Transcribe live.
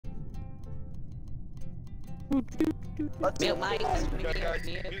Let's Mute mic.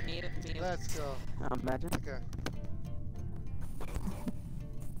 Let's go. Imagine.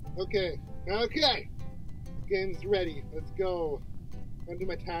 Okay. Okay. Game's ready. Let's go. I'm gonna do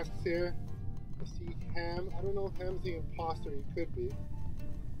my tasks here. I see Ham. I don't know if Ham's the imposter. He could be.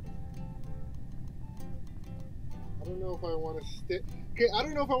 I don't know if I want to stay. Okay, I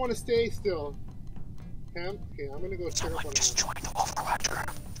don't know if I want to stay still. Ham? Okay, I'm gonna go check up on just him. join the overwatch group.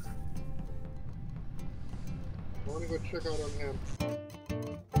 I wanna go check out on him.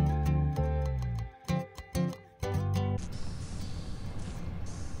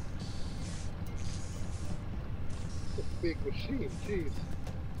 It's a big machine, jeez.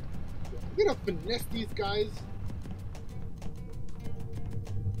 I'm gonna finesse these guys.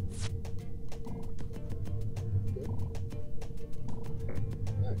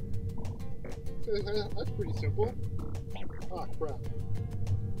 That's pretty simple. Ah, crap.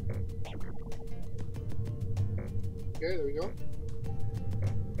 Okay, there we go.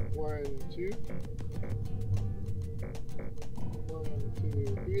 1, 2. 1,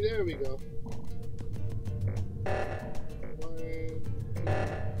 2, 3. There we go. 1, 2,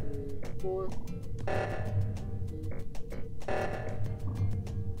 3, 4. 1,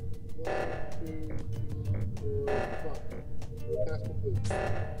 2, 3, 4, 5. Task complete.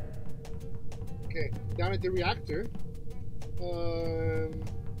 Okay, down at the reactor.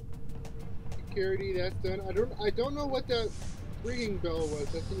 Security, that's done. I don't know what that ringing bell was.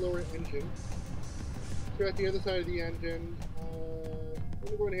 That's the lower engine. So at the other side of the engine.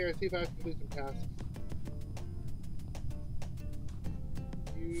 Let me go in here and see if I have to complete some tasks.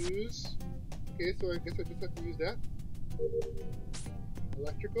 Use. Okay, so I guess I just have to use that.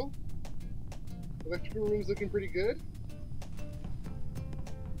 Electrical. Electrical room's looking pretty good.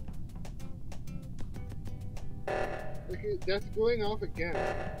 Okay, that's going off again.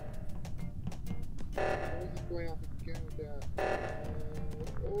 Why is it going off again with that?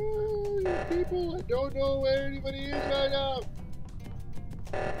 Oh, you people, I don't know where anybody is right now.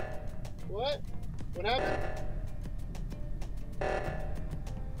 What? What happened?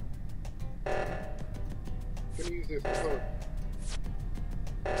 I'm gonna use this. Oh.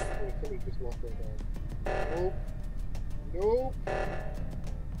 Somebody just walked right by. Nope. Nope.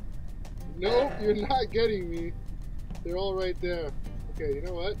 Nope, you're not getting me. They're all right there. Okay, you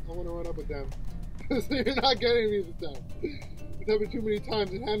know what? I want to run up with them. You're not getting me this time. It's happened too many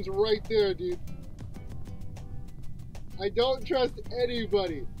times, and Ham's right there, dude. I don't trust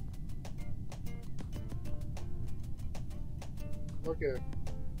anybody. Okay.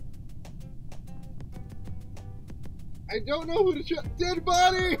 I don't know who to trust. Dead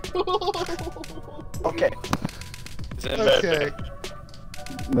body! Okay. Okay.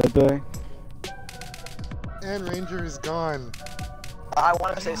 Bye-bye. And Ranger is gone. I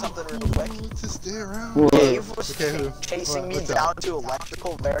want to say something real quick. To stay around. Dave was Okay, chasing me what's down up? to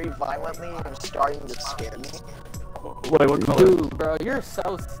electrical very violently and starting to scare me. What color? Dude, bro, you're a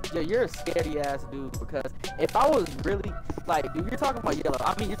scary ass dude. Because if I was really like, dude, you're talking about yellow.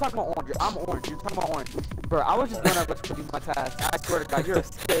 I mean, you're talking about orange. I'm orange. You're talking about orange, bro. I was just gonna let you do my task. I swear to God, you're a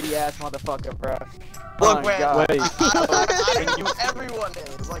scary ass motherfucker, bro. Look, man, God. I know everyone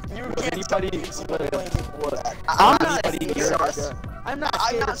is. Like, you can't tell me I'm not scared. I'm not I'm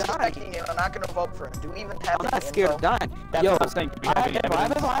scared not of dying. suspecting him. I'm not gonna vote for him. Do we even have I'm not any scared of info? dying. That's Yo, what I'm saying. Do we have any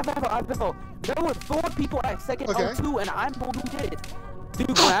evidence? I've info. There were 4 people at second Okay. O2, and I'm the one who did it.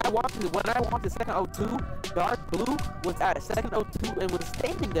 Dude, when I walked to second O2, Dark Blue was at second O2 and was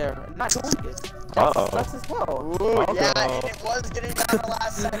standing there, not doing it. That's as well. Ooh, yeah, and it was getting down to the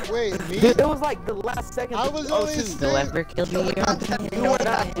last second. Wait, me? It was like the last second. I was only O2. saying. You were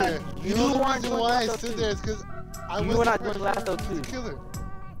not. You know the reason why I stood there is because I You was were not doing the last the O2. killer.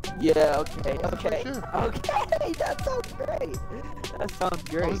 Yeah. Okay. I wasn't Okay. quite sure. Okay. That sounds great. That sounds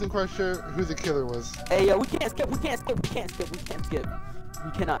I great. wasn't quite sure who the killer was. Hey, yo, we can't skip. We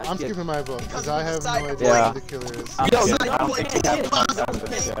cannot I'm skip. skipping my vote because I have no Decided idea to who the killer is. Yo, I you don't know, think we can't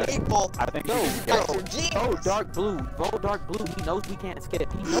skip. People. I think Yo, we can Guys, get you're genius. Oh, Dark Blue. Vote Dark Blue. He knows we can't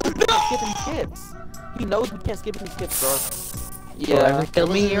skip. He knows we can't skip any skips. He knows we can't skip any skips, bro. Yeah. It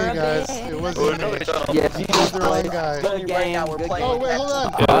wasn't me, guys. It wasn't me. Yeah. You was the wrong guy. Good Right now, game. we're Good playing. Oh, game. wait, hold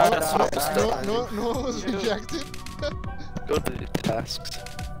on. Yeah. No one was rejected. Go to the tasks.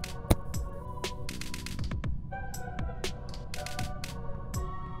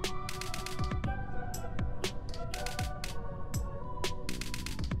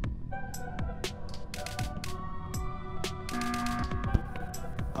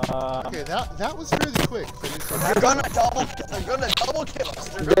 Okay, that was really quick. They're gonna double kill us.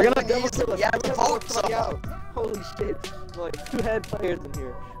 They're gonna double kill us. We have to vote Somebody someone. out. Holy shit. Like 2 head players in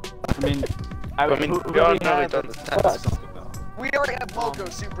here. I mean, we aren't really done the task. We already have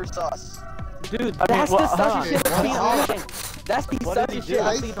Moko super sus. Dude, I mean, that's the what- sussy shit I've seen all what- game. That's the what did sussy he shit do?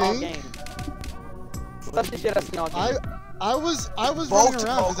 I've seen all I game. Sussy shit I've seen all game. I was Both running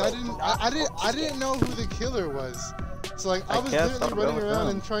around because Moko, I didn't know who the killer was. So like I was guess literally I'll running go with around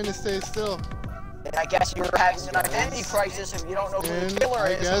them. and trying to stay still. And I guess you're having an identity crisis if you don't know who the And killer I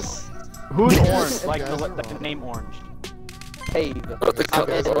is. guess Who's Yes, orange? Like guys the, are like the wrong. name orange. Cave. the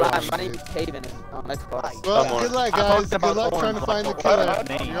killer- My name is Cave in it. On Xbox. well, I'm good luck I'm guys. talking Good about luck trying to orange, find the like,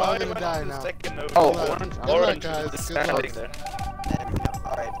 killer. name. You're all gonna die now. Oh, Good luck. orange. Good luck Orange guys. is Good luck. standing there. There we go.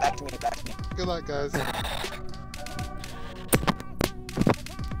 Alright, back to me, back to me. Good luck guys.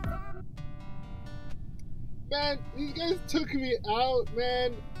 Man, these guys took me out,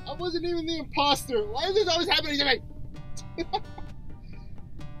 man. I wasn't even the imposter. Why is this always happening to me?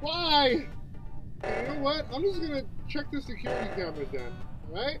 Why? You know what? I'm just gonna check the security cameras then,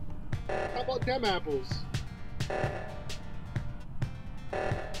 alright? How about them apples?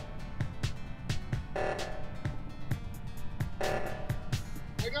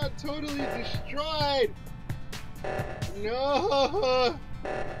 I got totally destroyed! No!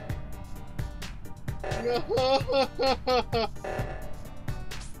 No!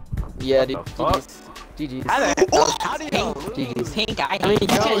 Yeah, dude. the fuck? GG's. How do you know? GG's. Pink, I I mean, hate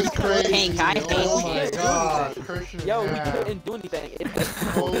That was you. crazy. Pink, I hate Oh my you. god, Christian. Yo, we man. couldn't do anything.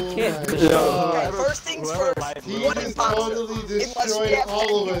 Oh Can't my do Okay, god. first things whoever first. lied, He What just imposter? totally Unless we destroyed have all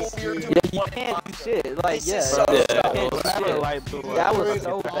of people us, here dude. to- Yeah, you can't do shit. Like, This yeah. is so bro. Yeah. You can't do Whatever shit. light blue That was, was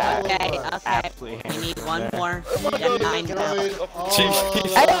so All bad. of Okay, us. okay. absolutely We hammered need from one there. more. He We got 9 destroyed now. all Jeez.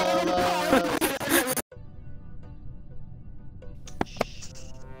 of us.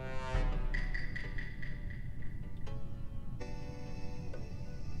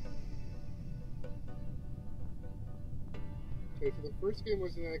 Okay, so the first game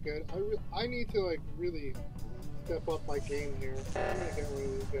wasn't that good. I need to like really step up my game here. I'm gonna get one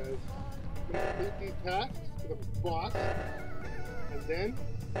of these guys. I'm gonna complete these tasks for the boss, and then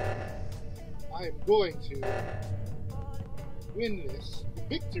I am going to win this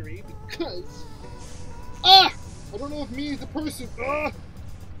victory because I don't know if me is the person.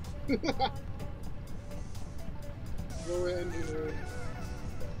 Lower engine room.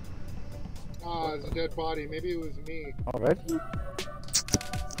 It's a dead body. Maybe it was me. Already?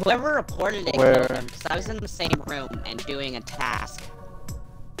 Whoever reported it Where? killed him, because I was in the same room and doing a task.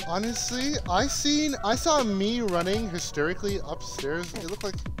 Honestly, I saw me running hysterically upstairs. It looked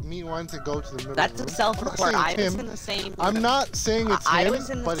like me wanting to go to the middle That's room. a self-report. I was in the same room. I'm not saying it's I him, was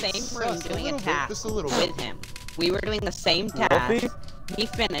in the but it's same room sus, doing little a bit, task just a little with bit. him. We were doing the same Wolfie? task. He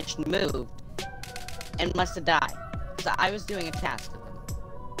finished, moved, and must have died. So I was doing a task with him.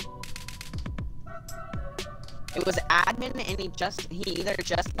 It was admin, and he either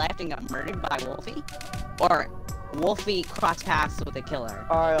just left and got murdered by Wolfie, or Wolfie crossed paths with the killer.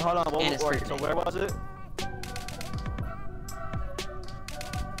 Alright, hold on. And it's Wait, for so me. where was it?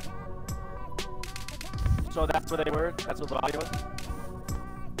 So that's where they were? That's what the body was?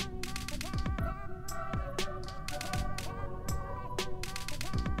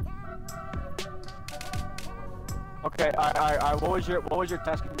 Okay, alright. What was your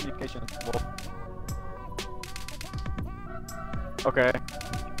task of communication, Wolf? Okay.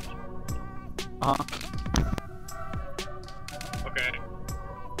 Uh-huh. Okay.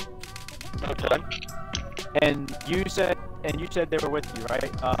 Okay. And you said they were with you,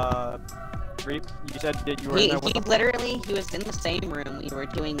 right? Reap, you said that you were in there with them? He was in the same room. We were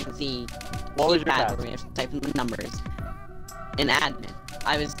doing the What was your keypad task? where we have to type in the numbers. An admin.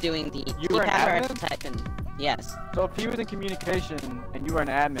 I was doing the You were an keypad where I have admin? to type in. Yes. So if he was in communication and you were an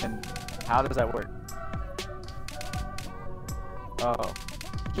admin, how does that work? Oh.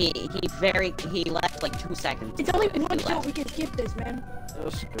 He left like 2 seconds. It's only before one he shot. left. We can skip this, man.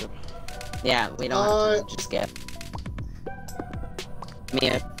 That's good. Yeah, we don't have to just skip.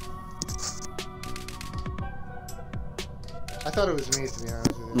 Mia. I thought it was me, to be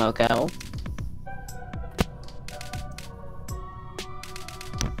honest with you. Moko.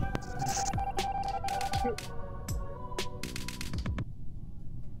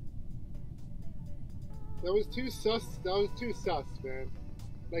 That was too sus. That was too sus, man.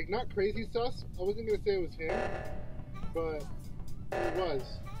 Like, not crazy sus. I wasn't gonna say it was him, but it was.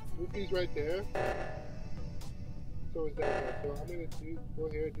 Luffy's right there. So is that guy. So I'm gonna go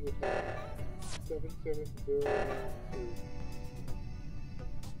here and do a test. 7702.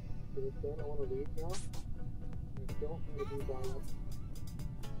 So it's done. I want to leave now. I don't want to be by myself.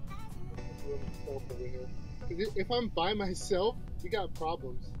 Over here. 'Cause if I'm by myself, we got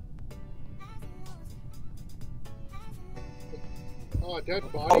problems. Oh, a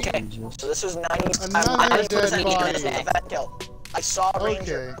dead body? Okay, so this was 90%. Another dead body. This was a vent kill. I saw a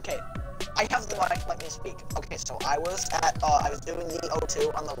ranger. Okay. Okay. I have the mic, let me speak. Okay, so I was doing the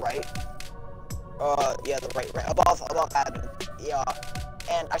O2 on the right. Yeah, the right, above admin. Yeah.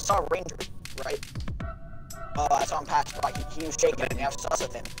 And I saw a ranger, right? I saw him pass by, he was shaking, and I was sus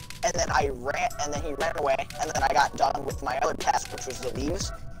of him. And then he ran away, and then I got done with my other task, which was the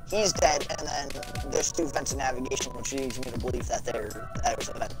leaves. He's dead, and then there's 2 vents in navigation, which leads me to believe that that was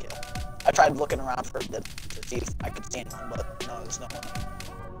a vent kill. I tried looking around to see if I could see anyone, but no, there's no one.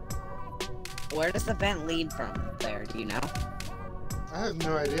 Where does the vent lead from there, do you know? I have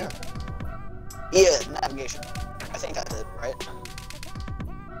no idea. Yeah, navigation. I think that's it, right?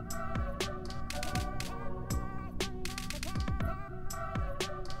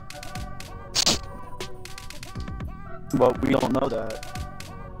 But we don't know that.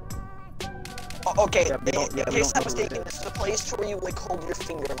 Oh, okay, Yeah, we don't in case I'm know who it mistaken, is. this is a place where you like hold your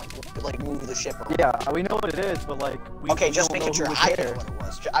finger and like move the ship around. Yeah, we know what it is, but like we Okay, we just don't making know sure who was I there. knew what it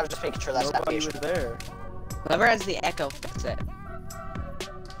was. I was just making sure that's Nobody navigation. was there. Whoever has the echo, fix it.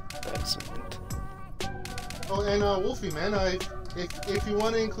 Excellent. Oh, and Wolfie, man, if you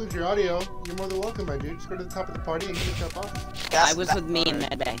want to include your audio, you're more than welcome, my dude. Just go to the top of the party and get yourself off. I was with me in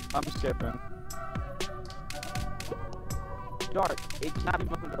Medbay. I'm skipping. Dark. It cannot be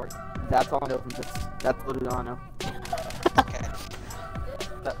fucking dark. That's all I know from this. That's literally all I know. Okay.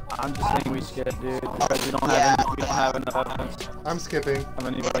 I'm just saying we skip, dude, because we don't have enough evidence I'm skipping. of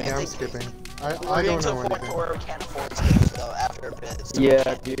anybody. Yeah, I'm skipping. I We're don't getting to know a point anything. where we can't afford skills though after a bit. So Yeah, we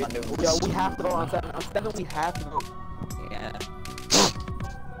can't dude. undo Yo, this. we have to go on 7. On 7, we have to go. Yeah.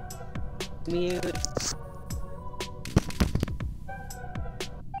 Mute.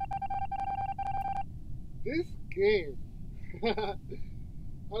 This game.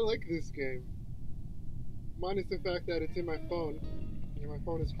 I like this game. Minus the fact that it's in my phone. And my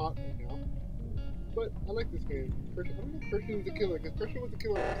phone is hot right now. But I like this game. I don't know if Christian's the killer, because Christian was the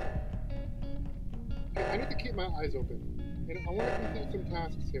killer. Okay, I need to keep my eyes open. And I want to complete some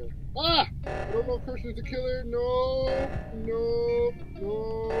tasks here. Ah! I don't know if Christian's the killer. No! No!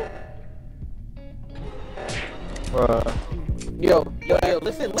 No! Yo,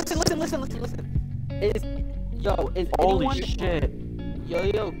 listen. Is Holy anyone... shit.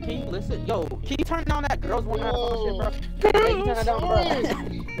 Yo, can you listen? Yo, can you turn down that girl's one out of shit, bro? Hey, you turn it down, bro.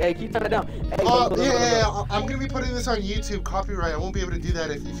 Hey, can you turn it down? Hey, Yeah. I'm gonna be putting this on YouTube. Copyright. I won't be able to do that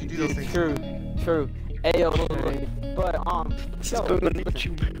if you do those things. True. Hey, yo, look. But, yo,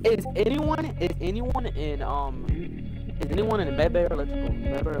 is anyone in Medbay or Electrical?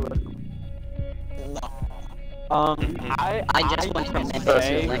 No. I just went from Medbay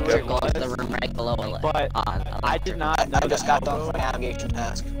to Electrical to the room right below it. But I did not know I just that got done with Moko. my navigation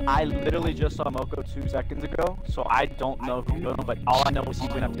task. I literally just saw Moko 2 seconds ago, so I don't know who killed him, but all I know is he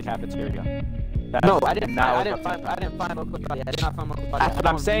went up to the cafeteria. No, I didn't find Moko's Moko's body. I did not find Moko's body. That's what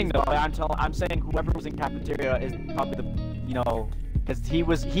I'm saying though. I'm saying whoever was in cafeteria is probably the, because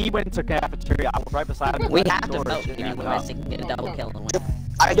he went to cafeteria. I was right beside him. We have to vote here, otherwise they can get a double kill and win.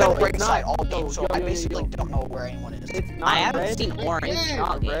 I've Yo, been break it's side not- all game, yo, so yo, I yo, basically yo. don't know where anyone is. It's not I haven't red. seen orange It's all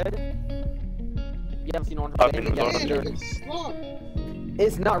Not game. red. You haven't seen orange? I've been Yeah, orange. yeah. Man, stop!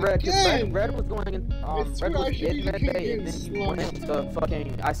 It's not red, because Again! red was going in, I red swear was I should in be Red looking Bay, in and then he slow. went to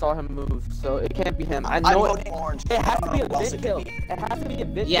fucking, I saw him move, so it can't be him. I I'm know it, voting orange. it has to be a Who else vent it kill. could be? It has to be a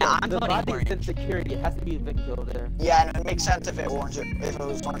vent Yeah, kill. I'm The voting body's in orange. security, it has to be a vent kill there. Yeah, and it makes sense if it was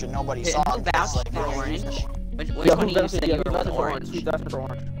orange and nobody Who saw it. because, vouched like, for really orange? useful. Which Yo, one of you said you were who's with vouching for orange? orange? Who's vouching for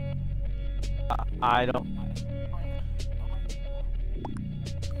orange? I don't.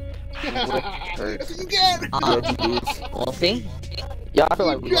 That's what you get! Wolfie? Yeah, I feel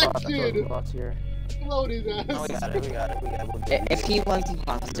like we lost. I feel like we Rejected! lost here. Load his ass. No, we got it. If he was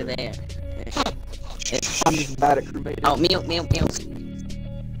imposter there. I'm just mad at crewmate. Oh, mute.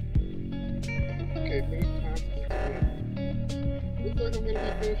 Okay, finish tasks. Looks like I'm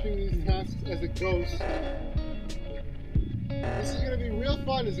gonna be finishing these tasks as a ghost. This is gonna be real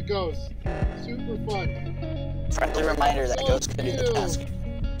fun as a ghost. Super fun. Friendly reminder that Oh, ghosts could do the ew. task.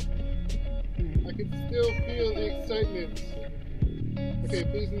 I can still feel the excitement. Okay,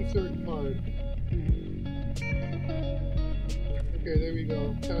 please insert card. Okay, there we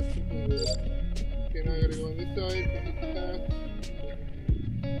go. Task completed. Okay, now I gotta go on this side. Complete task.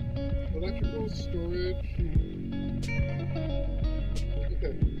 Electrical storage.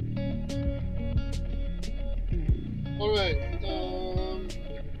 Okay. Alright,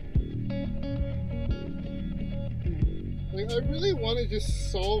 like, I really want to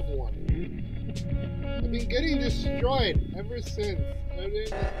just solve one. I've been getting destroyed ever since. I've been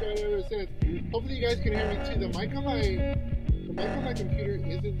destroyed ever since. Hopefully you guys can hear me too. The mic mic on my computer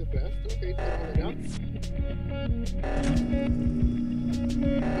isn't the best. Okay, turn it down.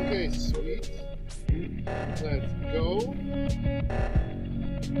 Okay, sweet. Let's go.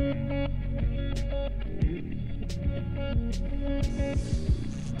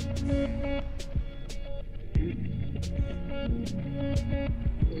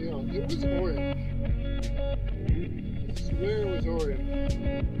 Yeah, it was orange. I swear it was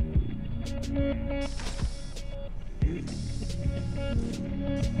orange.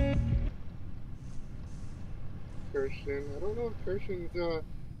 Kirshen.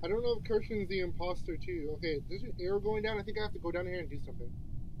 I don't know if Kirshen's the imposter too. Okay, there's an arrow going down. I think I have to go down here and do something.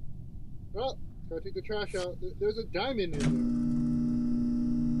 Oh, gotta take the trash out. There's a diamond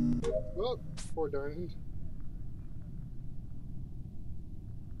in there. Oh, poor diamond.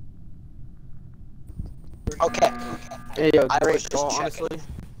 Okay. Hey, yo, I great was just call, checking. honestly.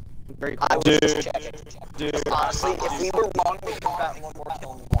 Great I call. was just checking. Honestly, if we were wrong, we could have gotten one more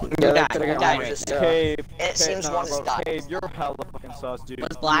kill in one. Yeah, died, could've you got died one. right Yeah. Cave. It seems one is dying. Cave, you're hella fucking sus, dude.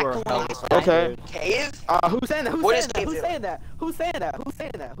 Was Black You are the one hella that sus, died? Okay. dude. Cave? Who's saying that? Who's What saying is that? Cave Who's doing? saying that? Who's saying that? Who's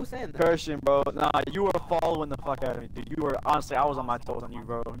saying that? Who's saying that? Christian, bro. Nah, you were following the fuck out of me, dude. You were, honestly, I was on my toes on you,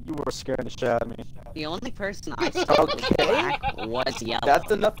 bro. You were scaring the shit out of me. The only person I saw was Black was Yellow.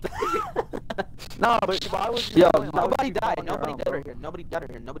 That's enough. No, but why was you Yo, following- why was nobody you died. following your Nobody own, died bro? right here. Nobody died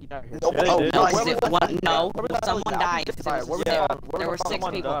right here. Nobody died here. Nope. Yeah, they Oh, did. no, Was it one? No, Where was that someone one? died. Justified. Where was Yeah, that? Where There were was that? 6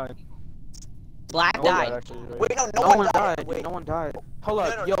 someone people. died. Black No one died. actually, right? Wait, no No one one died. died. Wait. No one died. Hold No,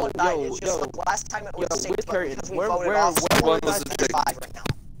 up. no, Yo, no one died. yo, It's just yo. the last time it was Yo, 6, with but Perry, because we where voted was off, that it's scaring 5 right now.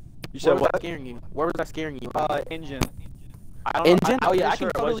 You Where said was what? that scaring you? Where was that scaring you? Engine. I don't know. Engine? I'm Oh yeah, I pretty can sure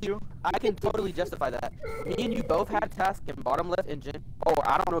it was totally, you. I can totally justify that. Me and you both had a task in bottom left engine. Oh,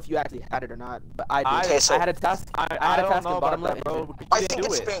 I don't know if you actually had it or not, but I did. Okay, so- I had a task. I I had a don't task know in bottom about left that, bro. engine. Because I you think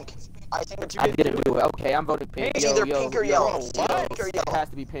didn't it's do it. pink. I think it's I pink. didn't do it. Okay, I'm voting pink. It's Yo, either yo, pink or yo, yellow. yo. It's either pink or It yellow. has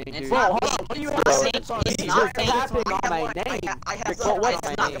to be pink, It's dude. not Bro, hold pink. on. What do you It's have not to pink. say on It's me? not You're pink. capping on I my have name. I have Well, what's It's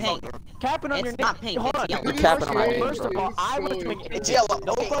my not name? pink. Capping on It's your not name. pink, Hold it's on. yellow. You're capping on my name, First of bro. all, I would have been It's yellow.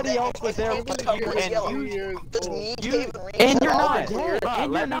 Nobody else was there with you, and you. Because me, You- Cave, and Reed And are you're all not clear. dead. And you're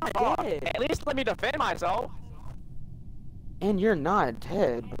Let me not talk. dead. At least let me defend myself. And you're not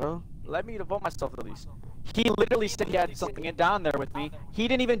dead, bro. Let me devote myself at least. He literally said he had something down there with me. He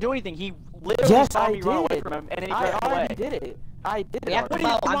didn't even do anything. He literally Yes, saw I me run away did. from him, and then he I ran already away. did it. I did We it. have to already.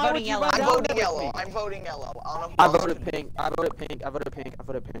 vote. I'm Why voting would you yellow. run I'm down voting with yellow. me? I'm voting yellow. I voted pink. I voted pink. I voted pink. I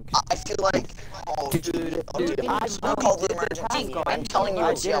voted pink. I feel like, oh, Dude, I I'll call the did the emergency. task. I'm telling you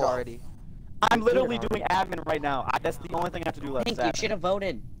I it's did it yellow. already. I'm literally Dude, doing admin right now. That's the only thing I have to do left. Pink, is you admin. should have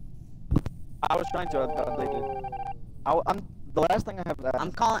voted. I was trying to. They did. I'm the last thing I have. That.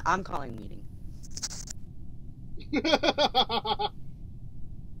 I'm calling meeting.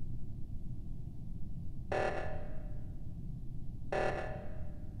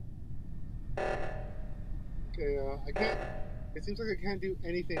 Okay, I can't. It seems like I can't do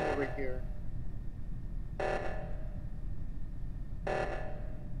anything over here.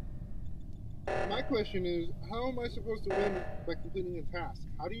 My question is, how am I supposed to win by completing a task?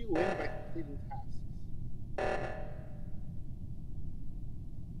 How do you win by completing tasks?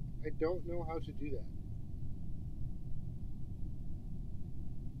 I don't know how to do that.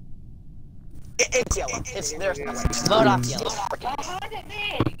 It's yellow. It's there's no way. Vote off yellow.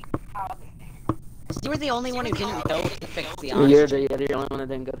 You were the only one who didn't go to fix the oxygen. You're the only one that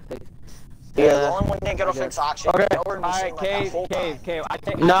didn't go to fix. Yeah, the only one didn't get a Okay. fix oxygen. Okay. No, we're All missing right, like that Cave, whole time. Cave. I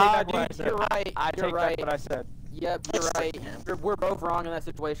take Nah, back what I dude, said. you're right. I You're take right. back what I said. Yep, you're right. We're both wrong in that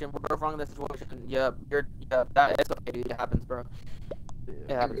situation. We're both wrong in that situation. Yep, that it's okay, dude. It happens, bro. It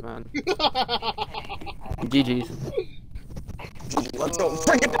happens, man. GG's. Let's go.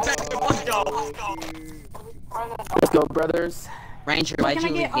 Bring it detective. Let's go. Let's go, brothers. Ranger, why'd Can I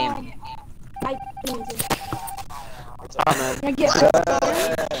you leave get game? I Oh, man. Can I get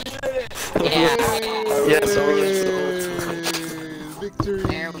Yeah. Yeah, so Victory!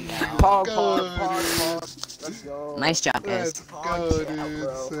 There we go. Pause. Let's go. Nice job, guys. Let's go,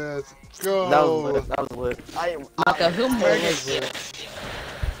 dudes. Let's go. That was lit. That was lit. Moko, who murdered you?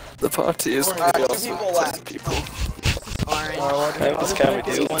 the party is Alright, really two awesome. people 10 left. people. Orange. I have this camera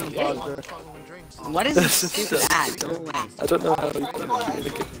deal. What is this stupid ad? Go away. I don't know how you can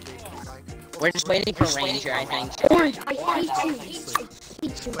communicate. We're just waiting for Ranger, I think. Orange? I hate you. I hate you.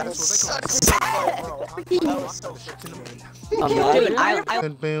 Dude, I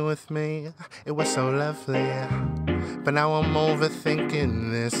Could be with me, it was so lovely. But now I'm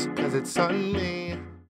overthinking this, cause it's on me.